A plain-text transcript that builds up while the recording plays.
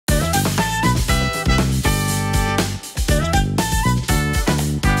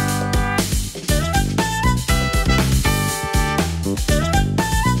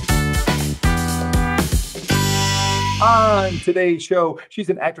On today's show, she's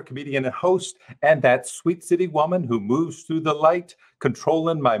an actor, comedian, and host, and that sweet city woman who moves through the light,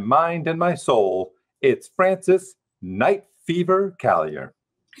 controlling my mind and my soul. It's Frances Night Fever Callier.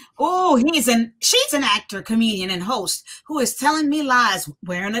 Oh, she's an actor, comedian, and host who is telling me lies,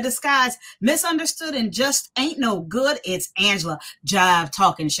 wearing a disguise, misunderstood, and just ain't no good. It's Angela Jive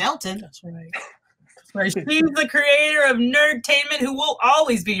Talking Shelton. That's right. She's the creator of Nerdtainment, who will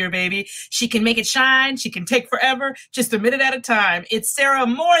always be your baby. She can make it shine. She can take forever, just a minute at a time. It's Sarah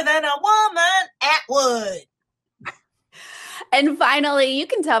More Than a Woman Atwood. And finally, you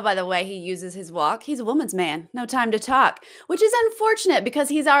can tell by the way he uses his walk, he's a woman's man. No time to talk, which is unfortunate because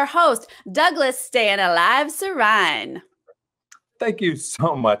he's our host, Douglas Staying Alive Sarine. Thank you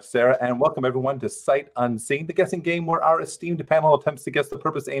so much, Sarah, and welcome everyone to Sight Unseen, the guessing game where our esteemed panel attempts to guess the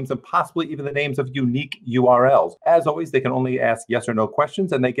purpose, aims, and possibly even the names of unique URLs. As always, they can only ask yes or no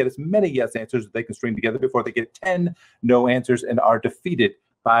questions, and they get as many yes answers as they can string together before they get 10 no answers and are defeated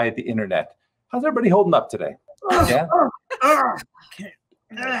by the internet. How's everybody holding up today? Yeah?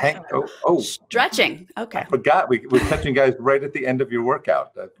 Stretching. Okay. I forgot we're catching guys right at the end of your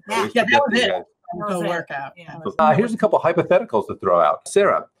workout. That was it. Workout. Yeah. Here's a couple hypotheticals to throw out.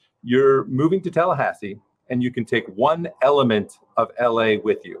 Sarah, you're moving to Tallahassee, and you can take one element of LA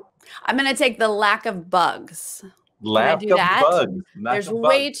with you. I'm going to take the lack of bugs. Lack of bugs. There's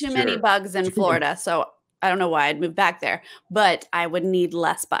way too many bugs in Florida, so I don't know why I'd move back there, but I would need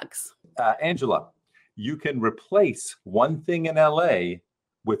less bugs. Angela, you can replace one thing in LA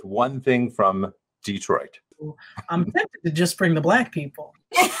with one thing from Detroit. I'm tempted to just bring the black people.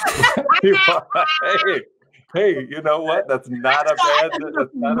 hey, you know what? That's not a bad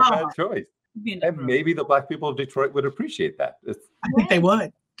choice. And maybe the black people of Detroit would appreciate that. I think they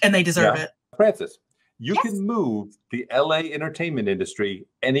would, and they deserve it. Frances, you can move the LA entertainment industry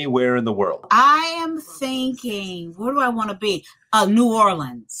anywhere in the world. I am thinking, where do I want to be? New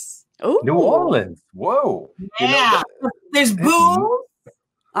Orleans. Oh, New Orleans. Whoa. Yeah. There's booze.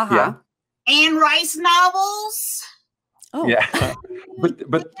 Yeah. Anne Rice novels. Oh. Yeah. but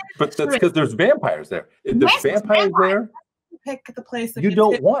that's because there's vampires there. If there's vampires there, pick the place that you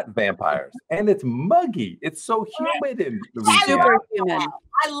don't want vampires. And it's muggy. It's so humid in Louisiana. Super humid.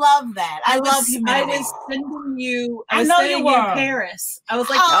 I love that. I love humidity. I was sending you. I know you were. Paris. I was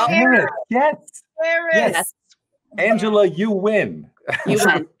like, Paris. Yes. Paris. Yes. Angela, you win. You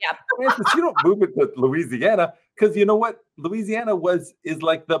win. Yeah. Frances, you don't move it to Louisiana because you know what? Louisiana is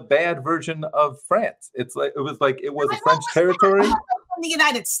like the bad version of France. It was a French territory. From the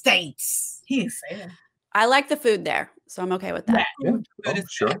United States. He is saying. I like the food there, so I'm okay with that. Yeah. Oh,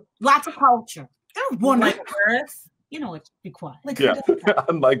 sure. Lots of culture. There's one like Paris. You know what? Be quiet.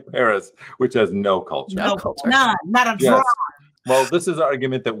 Unlike Paris, which has no culture. No culture. None. Not a drop. Well, this is an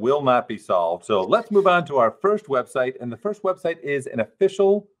argument that will not be solved. So let's move on to our first website. And the first website is an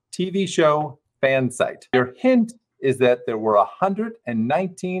official TV show fan site. Your hint is that there were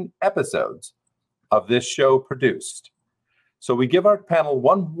 119 episodes of this show produced. So we give our panel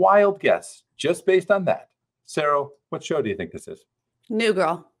one wild guess just based on that. Sarah, what show do you think this is? New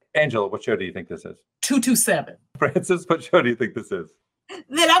Girl. Angela, what show do you think this is? 227. Frances, what show do you think this is?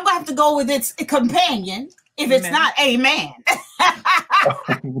 Then I'm going to have to go with its companion if it's not a man.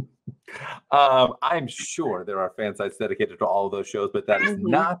 I'm sure there are fan sites dedicated to all of those shows, but that is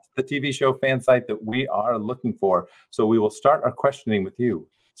not the TV show fan site that we are looking for. So we will start our questioning with you,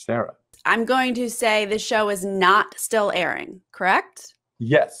 Sarah. I'm going to say the show is not still airing, correct?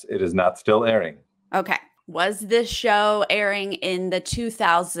 Yes, it is not still airing. Okay. Was this show airing in the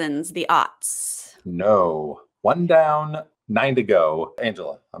 2000s, the aughts? No. 1 down, 9 to go.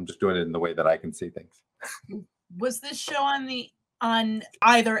 Angela, I'm just doing it in the way that I can see things. Was this show on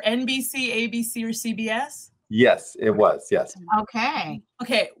either NBC, ABC, or CBS? Yes, it was. Yes. Okay.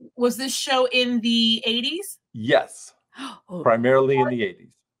 Okay. Was this show in the 80s? Yes. Primarily in the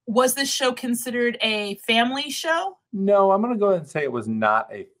 80s. Was this show considered a family show? No, I'm going to go ahead and say it was not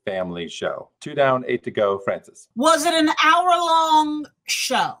a family show. 2 down, 8 to go. Frances. Was it an hour-long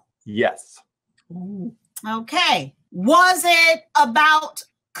show? Yes. Ooh. Okay. Was it about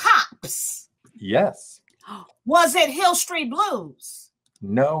cops? Yes. Was it Hill Street Blues?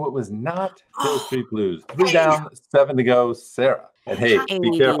 No, it was not Hill Street Blues. 3 down, 7 to go. Sarah. And hey,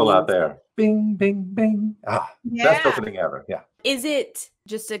 be careful out there. Bing, bing, bing. Best opening ever. Yeah. Is it,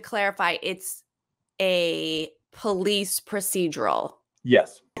 just to clarify, it's a police procedural?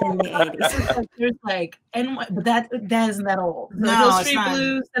 Yes. In the 80s. There's like, but that isn't that old. No, Hill it's Street not.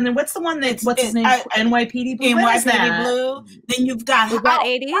 Blues. And then what's the one his name? NYPD Blue. NYPD Blue. Then you've got Was that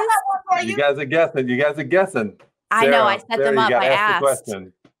 80s? You guys are guessing. I know. I set them up. I asked.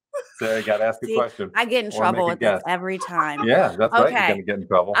 Sarah, you got to ask a See, question. I get in or trouble make a with this guess. every time. Yeah, that's right. You're Okay. going to get in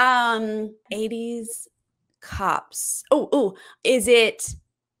trouble. 80s cops. Oh, is it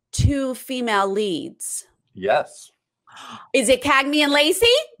 2 female leads? Yes. Is it Cagney and Lacey?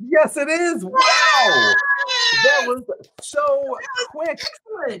 Yes, it is. Wow. That was so quick.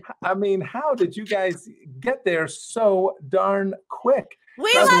 I mean, how did you guys get there so darn quick?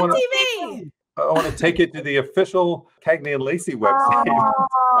 We Guys, love TV. I want to take it to the official Cagney and Lacey website.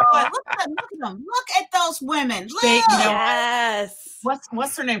 Oh, look at them. Look at those women. Look. Yes.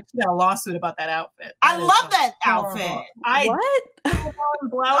 What's her name? She got a lawsuit about that outfit. I love that outfit. What?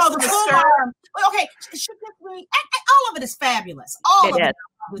 Blouse the and a full skirt. arm. Okay, all of it is fabulous. All of it.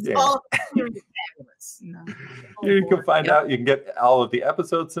 Yeah. All of it is fabulous. No. You can find out. You can get all of the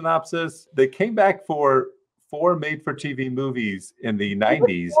episode synopsis. They came back for 4 made-for-TV movies in the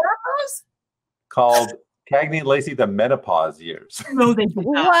 90s called Cagney and Lacey: The Menopause Years. No, they did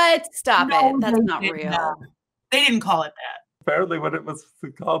not. What? Stop No, it. That's they not did real. not. They didn't call it that. Apparently, what it was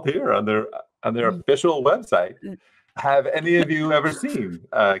called here on their official website. Have any of you ever seen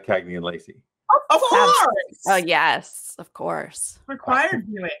Cagney and Lacey? Of course. Oh, yes, of course. Required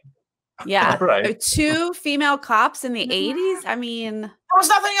viewing. Yeah. Right. 2 female cops in the 80s? I mean, There was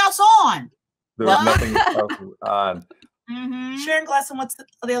nothing else on. There was nothing else on. Sharon Glass, and what's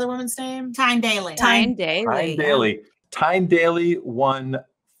the other woman's name? Tyne Daly. Tyne Daly. Tyne Daly. Tyne Daly won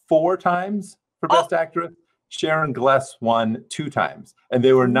 4 times for Best Actress. Sharon Gless won 2 times. And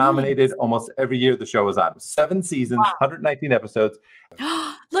they were nominated almost every year the show was on. 7 seasons, 119 episodes.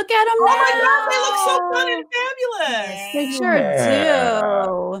 Look at them Oh now. my God, they look so fun and fabulous. They sure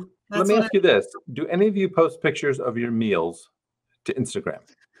do. Let me ask you this. Do any of you post pictures of your meals to Instagram?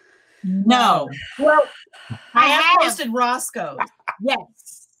 No. Well, I have have. posted Roscoe's.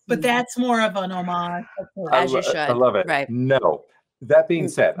 Yes. But that's more of an homage. As you should. I love it. Right. No. That being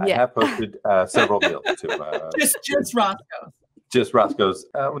said, I Yeah. have posted several meals to Just Roscoe's. just Roscoe's.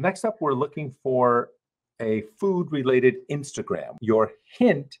 Next up, we're looking for a food-related Instagram. Your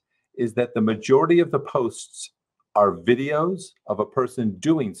hint is that the majority of the posts are videos of a person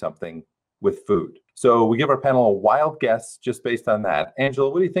doing something with food. So we give our panel a wild guess just based on that. Angela,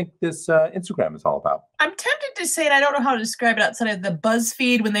 what do you think this Instagram is all about? I'm tempted to say it. I don't know how to describe it outside of the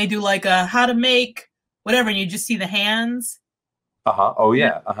BuzzFeed when they do like a how to make whatever, and you just see the hands. Oh,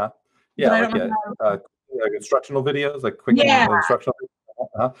 yeah. Yeah, But I like, don't like instructional videos, like quick Yeah. instructional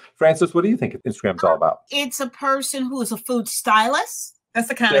videos. Francis, what do you think Instagram's all about? It's a person who is a food stylist. That's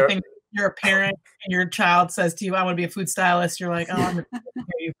the kind of thing you're a parent and your child says to you, I want to be a food stylist. You're like, oh, I'm going to pay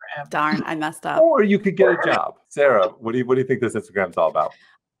you forever. Darn, I messed up. Or you could get a job. Sarah, what do you think this Instagram's all about?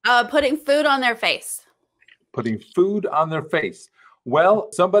 Putting food on their face. Putting food on their face. Well,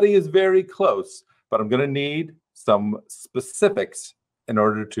 somebody is very close, but I'm going to need some specifics in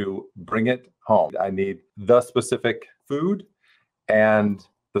order to bring it home. I need the specific food and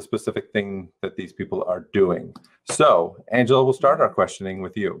the specific thing that these people are doing. So, Angela, we'll start our questioning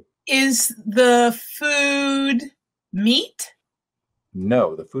with you. Is the food meat?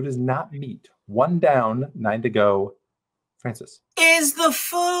 No, the food is not meat. 1 down, 9 to go. Francis. Is the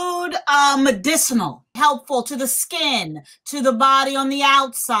food medicinal, helpful to the skin, to the body on the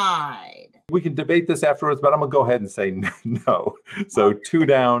outside? We can debate this afterwards, but I'm going to go ahead and say no. So 2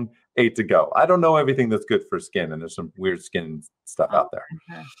 down, 8 to go. I don't know everything that's good for skin, and there's some weird skin stuff out there.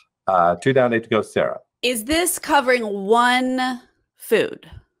 Okay. 2 down, 8 to go. Sarah. Is this covering one food?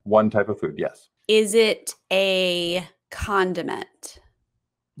 1 type of food, yes. Is it a condiment?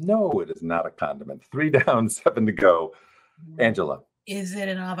 No, it is not a condiment. 3 down, 7 to go. Angela. Is it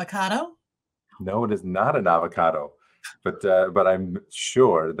an avocado? No, it is not an avocado. But I'm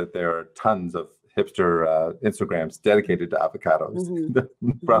sure that there are tons of hipster Instagrams dedicated to avocados.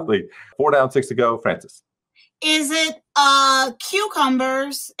 Probably 4 down, 6 to go. Francis. Is it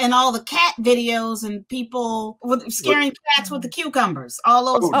cucumbers and all the cat videos and people with scaring cats with the cucumbers?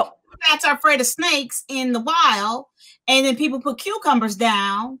 All those cats are afraid of snakes in the wild, and then people put cucumbers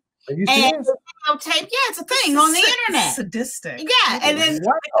down. Are you And serious? tape, yeah, it's a thing on the internet. Sadistic. Yeah, and then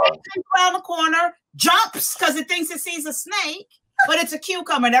Wow. the cat comes around the corner, jumps because it thinks it sees a snake, but it's a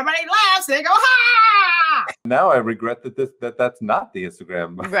cucumber, and everybody laughs. They go, ha! Now I regret that that's not the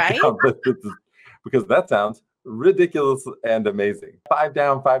Instagram. Right? account, because that sounds ridiculous and amazing. 5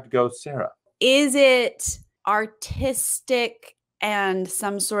 down, 5 to go. Sarah. Is it artistic and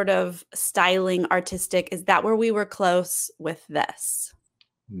some sort of styling artistic? Is that where we were close with this?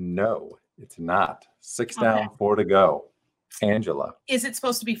 No, it's not. 6 down, 4 to go. Angela. Is it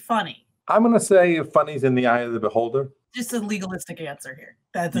supposed to be funny? I'm going to say funny's in the eye of the beholder. just a legalistic answer here.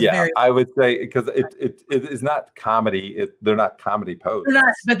 That's I would say because it is not comedy. They're not comedy posts.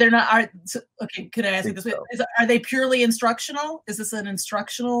 They're not. Okay, could I ask you this way? So. Are they purely instructional? Is this an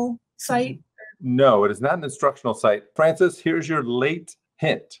instructional site? No, it is not an instructional site. Francis, here's your late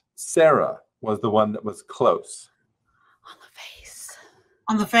hint. Sarah was the one that was close.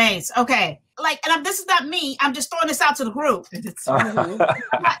 On the face. Okay. Like, and this is not me. I'm just throwing this out to the group. I'm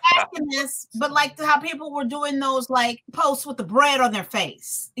not asking this, but like how people were doing those like posts with the bread on their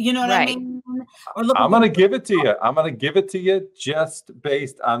face. You know what I mean? Or I'm going to give it to you. I'm going to give it to you just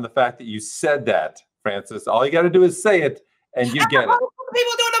based on the fact that you said that, Francis. All you got to do is say it and you get it.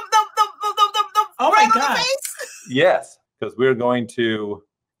 People doing the oh bread my on God. the face? Yes, because we're going to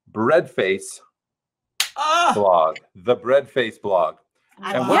Breadface blog. The Breadface blog.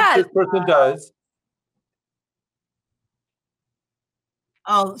 And what this person does.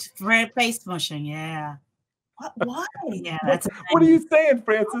 Oh, red face mushing. Yeah. Why? Yeah, that's a thing. What are you saying,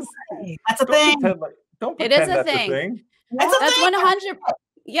 Francis? That's a thing. Don't it pretend is a that's thing. a thing. That's 100.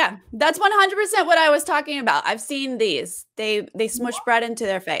 Yeah, that's 100% what I was talking about. I've seen these. They smush bread into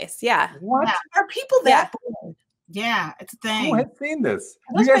their face. Yeah. What? Yeah. Are people that bored? Yeah, it's a thing. Who has seen this?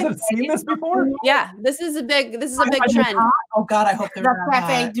 You guys have seen this before? Yeah, this is a big trend. Oh God, I hope they're That's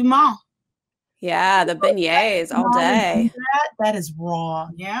Cafe Du Monde. Yeah, the beignets all day. That is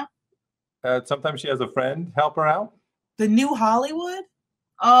wrong. Yeah. Sometimes she has a friend help her out. The New Hollywood?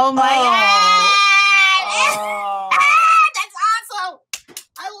 Oh my God. Oh. That's awesome.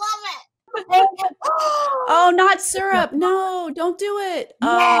 I love it. Oh, not syrup. No, don't do it.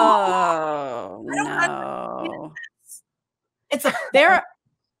 Oh, no. There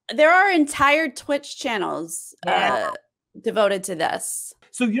are entire Twitch channels devoted to this.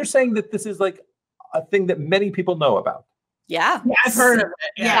 So you're saying that this is like a thing that many people know about? Yeah. I've heard of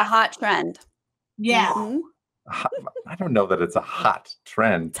it. It's a hot trend. Yeah. Mm-hmm. I don't know that it's a hot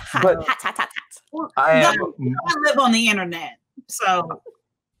trend. Hot. I live on the internet, so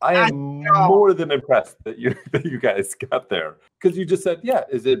I am more than impressed that you guys got there, because you just said, "Yeah,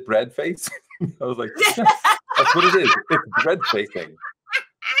 is it bread face?" I was like, yeah, "That's what it is. It's bread facing."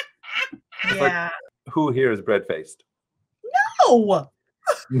 Yeah. Like, who here is bread faced? No.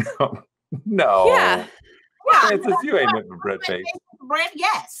 No. Yeah. Francis, you ain't never bread faced. Bread,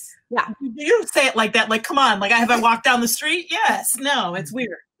 yes. Yeah. You say it like that. Like, come on. Like, have I walked down the street? Yes. No, it's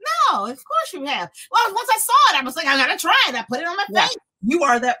weird. No, of course you have. Well, once I saw it, I was like, I gotta try it. I put it on my face. You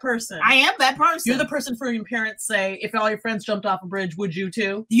are that person. I am that person. You're the person for your parents say, if all your friends jumped off a bridge, would you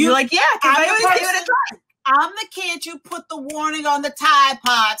too? You're like, yeah, because I always give it a try. I'm the kid you put the warning on the Tide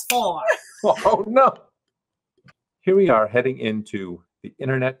Pods for. Oh, no. Here we are heading into the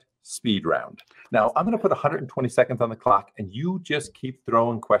internet speed round. Now, I'm going to put 120 seconds on the clock, and you just keep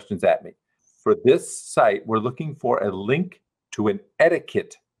throwing questions at me. For this site, we're looking for a link to an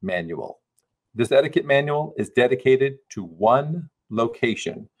etiquette manual. This etiquette manual is dedicated to one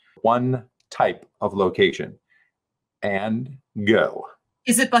location, one type of location. And go.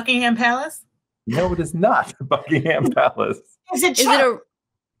 Is it Buckingham Palace? No, it is not Buckingham Palace. Is it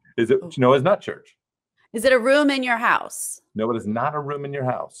No, it's not church. Is it a room in your house? No, it is not a room in your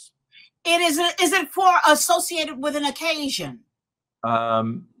house. Is it for associated with an occasion?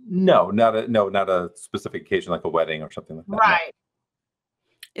 No, not a specific occasion like a wedding or something like that. Right.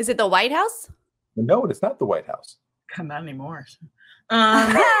 Is it the White House? No, it's not the White House. Not anymore.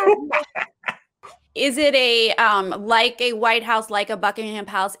 Is it a like a White House, like a Buckingham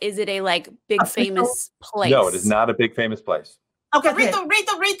Palace? Is it a like big famous place? No, it is not a big famous place. Okay, read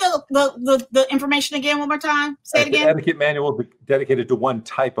the information again one more time. Say it again. The etiquette manual dedicated to one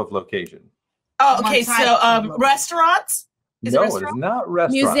type of location. Oh, okay. So restaurants? No, it is not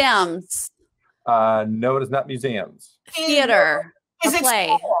restaurants. Museums. No, it is not museums. Theater. Is it play?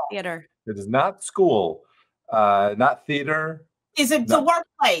 school? Theater. It is not school. Not theater. Is it the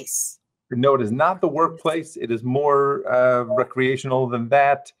workplace? No, it is not the workplace. It is more recreational than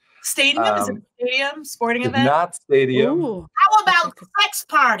that. Stadium? Is it stadium? Sporting event? Not stadium. Ooh. How about sex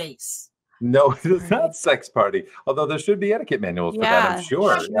parties? No, it is not sex party. Although there should be etiquette manuals for that, I'm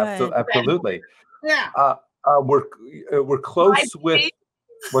sure. Absolutely. Yeah. We're close with.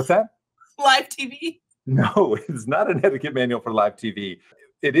 What's that? Live TV? No, it's not an etiquette manual for live TV.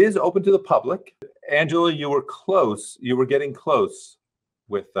 It is open to the public. Angela, you were close. You were getting close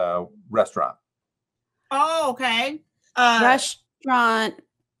with restaurant. Oh, okay. Restaurant,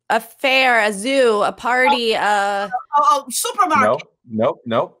 a fair, a zoo, a party, supermarket. Nope.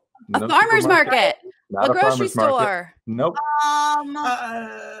 A farmer's market. Not a grocery store. Nope.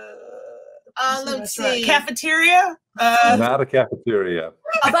 Let's see. Cafeteria? Not a cafeteria.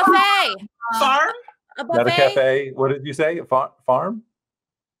 A buffet. Farm? A Not a buffet? cafe. What did you say? A farm?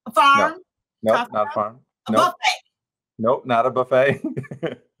 A farm? No, Coffee not a farm. A Nope. buffet. Nope, not a buffet.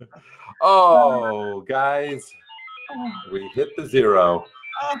 Oh, guys, we hit the 0.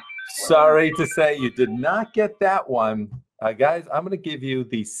 Sorry to say you did not get that one. Guys, I'm going to give you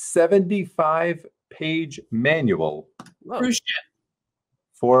the 75-page manual Cruise ship.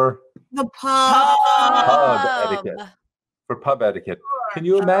 for The pub. pub etiquette. For pub etiquette. Can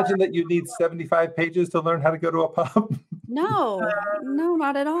you imagine that you need 75 pages to learn how to go to a pub? No,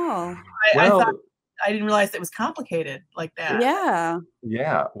 not at all. I thought I didn't realize it was complicated like that. Yeah.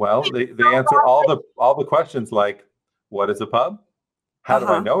 Yeah. Well, they answer all the questions like, what is a pub? How do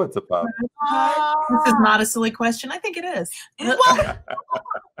I know it's a pub? This is not a silly question. I think it is. Well, Angela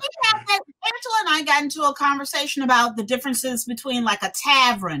and I got into a conversation about the differences between like a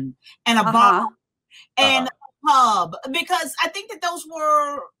tavern and a bar and a pub, because I think that those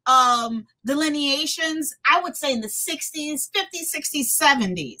were delineations, I would say in the 60s, 50s, 60s,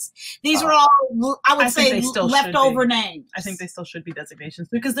 70s. These were all, I would say, leftover names. I think they still should be designations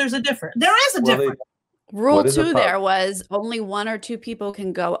because there's a difference. There is a difference. Rule 2 there was only 1 or 2 people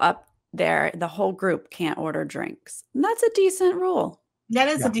can go up there. The whole group can't order drinks. And that's a decent rule. That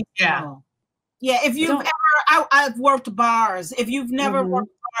is a decent rule. Yeah, if you've ever, I've worked bars. If you've never worked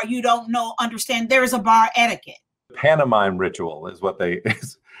a bar, you don't understand there is a bar etiquette. Pantomime ritual is what they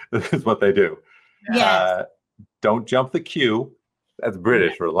is what they do. Yes. Don't jump the queue. That's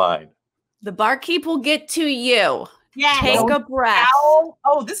British for line. The barkeep will get to you. Yeah. Take a breath. Scowl.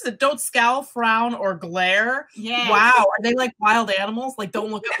 Oh, this is a don't scowl, frown, or glare. Yeah. Wow. Are they like wild animals? Like,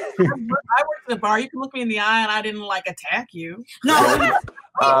 don't look up. I worked in a bar. You can look me in the eye and I didn't like attack you. No.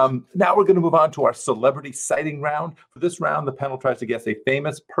 Now we're going to move on to our celebrity sighting round. For this round, the panel tries to guess a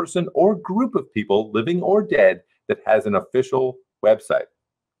famous person or group of people, living or dead, that has an official website.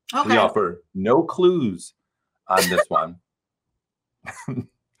 Okay. We offer no clues on this one.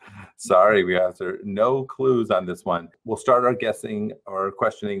 Sorry, we offer no clues on this one. We'll start our guessing or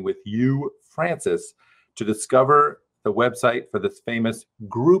questioning with you, Francis, to discover the website for this famous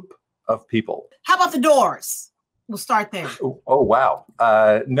group of people. How about the Doors? We'll start there. Oh wow.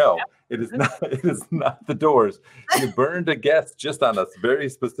 No, it is not. It is not the Doors. You burned a guess just on a very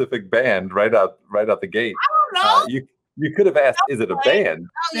specific band right out the gate. I don't know. You could have asked, is it a band?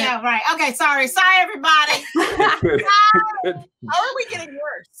 Oh yeah, right. Okay, sorry, everybody. How are we getting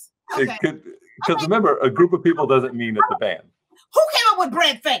worse? Okay. It could, because remember, a group of people doesn't mean it's a band. Who came up with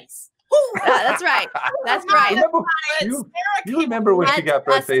bread face? That's right. That's right. You remember when she got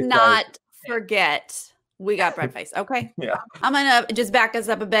bread face? Let's not forget we got bread face. Okay. Yeah. I'm gonna just back us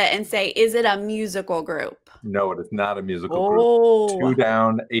up a bit and say, is it a musical group? No, it is not a musical group. 2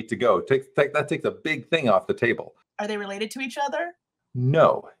 down, 8 to go. That takes a big thing off the table. Are they related to each other?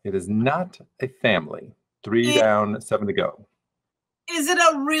 No, it is not a family. 3 down, 7 to go. Is it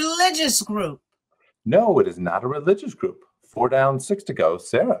a religious group? No, it is not a religious group. 4 down, 6 to go.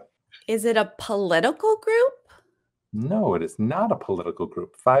 Sarah. Is it a political group? No, it is not a political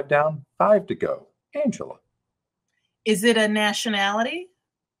group. 5 down, 5 to go. Angela. Is it a nationality?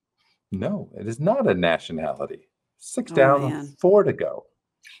 No, it is not a nationality. 6 down, man. 4 to go.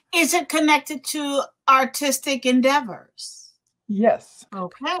 Is it connected to artistic endeavors? Yes.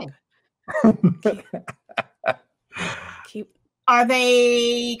 Okay. Are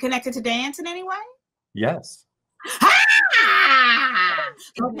they connected to dance in any way? Yes.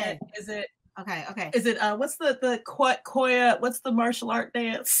 Okay. Is it? Okay. Is it? What's the Koya? What's the martial art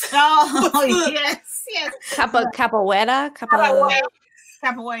dance? Oh yes. Capoeira.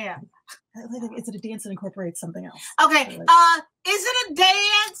 Capoeira. Is it a dance that incorporates something else? Okay. Is it a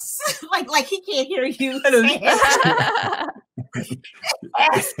dance? like he can't hear you. Is it a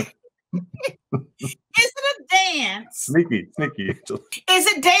dance? Sneaky. Is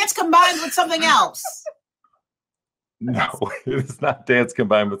it dance combined with something else? No, it is not dance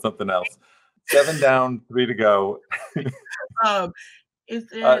combined with something else. 7 down, 3 to go. Is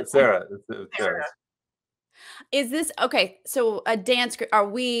it Sarah? It's Sarah. Is this okay? So a dance group, are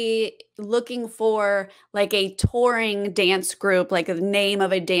we looking for like a touring dance group, like the name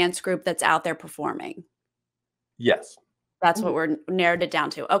of a dance group that's out there performing? Yes. That's what we're narrowed it down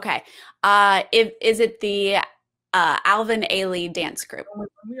to. Okay. Is it the Alvin Ailey dance group?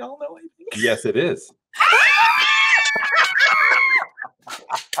 We all know it. Yes, it is.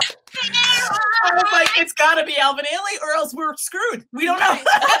 I was like, it's got to be Alvin Ailey, or else we're screwed. We don't know.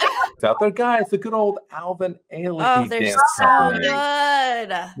 It's out there, guys. The good old Alvin Ailey. Oh, they're dance so company. good.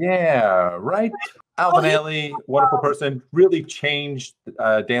 Yeah, right. Alvin Ailey, wonderful person, really changed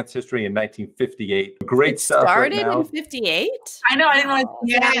dance history in 1958. Great stuff. Started right now. in 58. I know. I didn't know it was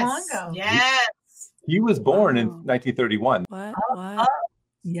Yes. that long ago. Yes. He was born in 1931. What?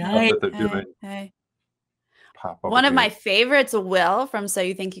 Yeah. That they're doing. Hey. Pop over One of here. my favorites, Will from So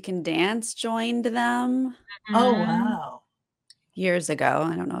You Think You Can Dance, joined them Oh, wow. years ago.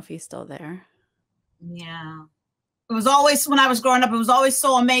 I don't know if he's still there. Yeah. It was always, when I was growing up, it was always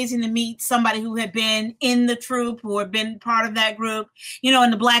so amazing to meet somebody who had been in the troupe, who had been part of that group. You know,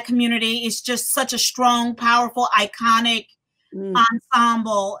 in the Black community, it's just such a strong, powerful, iconic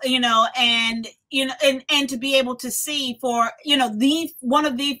ensemble, you know, and to be able to see for, you know, one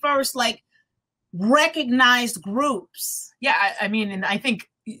of the first like recognized groups. Yeah, I mean, and I think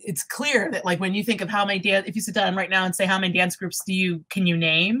it's clear that like when you think of how many if you sit down right now and say how many dance groups can you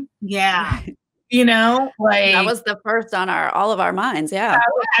name? Yeah. You know, like that was the first on all of our minds. Yeah,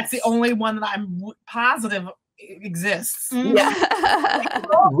 that's the only one that I'm positive exists. Yeah,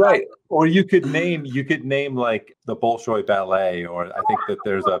 right. Or you could name like the Bolshoi Ballet, or I think that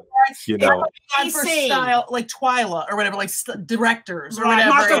there's a, you know, for style like Twyla or whatever, like directors or Right,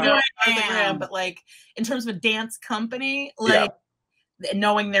 whatever. Martha Graham, but like in terms of a dance company, like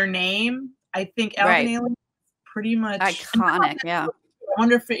knowing their name, I think Alvin Ailey is pretty much iconic. Yeah. I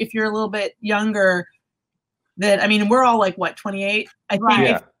wonder if you're a little bit younger, that I mean, we're all like what, 28? I think.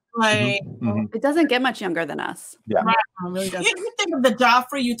 Yeah. Like it doesn't get much younger than us. Yeah. Right. Really doesn't. You think of the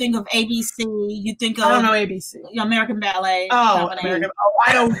Joffrey, you think of ABC, you think of I don't know ABC. American Ballet. Oh, American. Oh,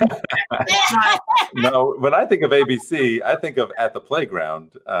 I don't. No, when I think of ABC, I think of At the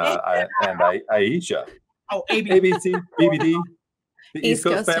Playground and Aisha. Oh, ABC, BBD, the East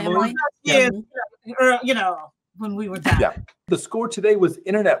Coast Family. Yeah. You know, when we were done. Yeah. The score today was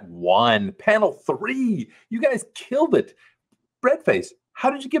Internet 1, Panel 3. You guys killed it. Breadface. How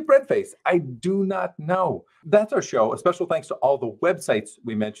did you get Breadface? I do not know. That's our show. A special thanks to all the websites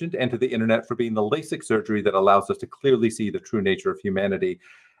we mentioned and to the internet for being the LASIK surgery that allows us to clearly see the true nature of humanity.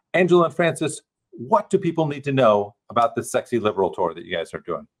 Angela and Francis, what do people need to know about the Sexy Liberal tour that you guys are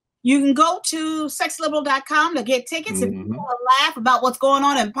doing? You can go to sexyliberal.com to get tickets. If you want to laugh about what's going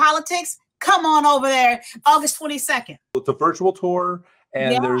on in politics, come on over there August 22nd. It's a virtual tour.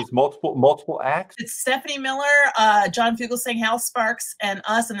 And there's multiple acts. It's Stephanie Miller, John Fugelsang, Hal Sparks, and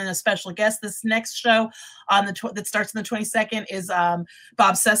us, and then a special guest. This next show on that starts on the 22nd is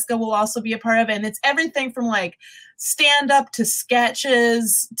Bob Seska will also be a part of it. And it's everything from like stand-up to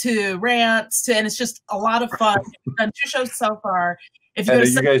sketches to rants and it's just a lot of fun. We've done 2 shows so far. If you are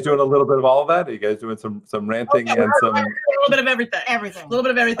you guys doing a little bit of all of that? Are you guys doing some ranting and some? A little bit of everything. A little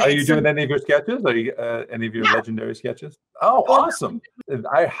bit of everything. Are you doing any of your sketches? Are you any of your legendary sketches? Oh, awesome!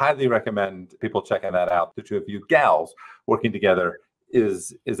 I highly recommend people checking that out. The two of you gals working together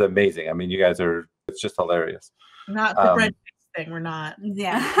is amazing. I mean, you guys it's just hilarious. Not the bread thing. We're not.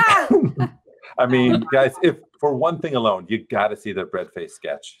 Yeah. I mean, guys, if for one thing alone, you got to see the Breadface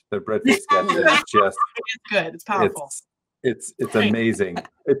sketch. The Breadface sketch is just it's good. It's powerful. It's amazing.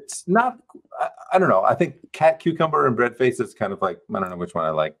 It's not, I don't know. I think Cat Cucumber and Breadface is kind of like, I don't know which one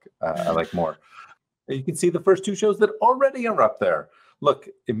I like more. You can see the first 2 shows that already are up there. Look,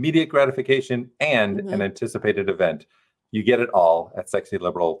 immediate gratification and an anticipated event. You get it all at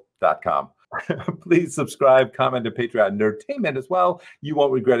sexyliberal.com. Please subscribe, comment, and Patreon Nerdtainment as well. You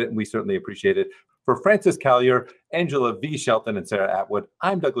won't regret it, and we certainly appreciate it. For Francis Callier, Angela V. Shelton, and Sarah Atwood,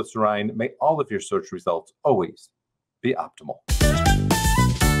 I'm Douglas Ryan. May all of your search results always be optimal.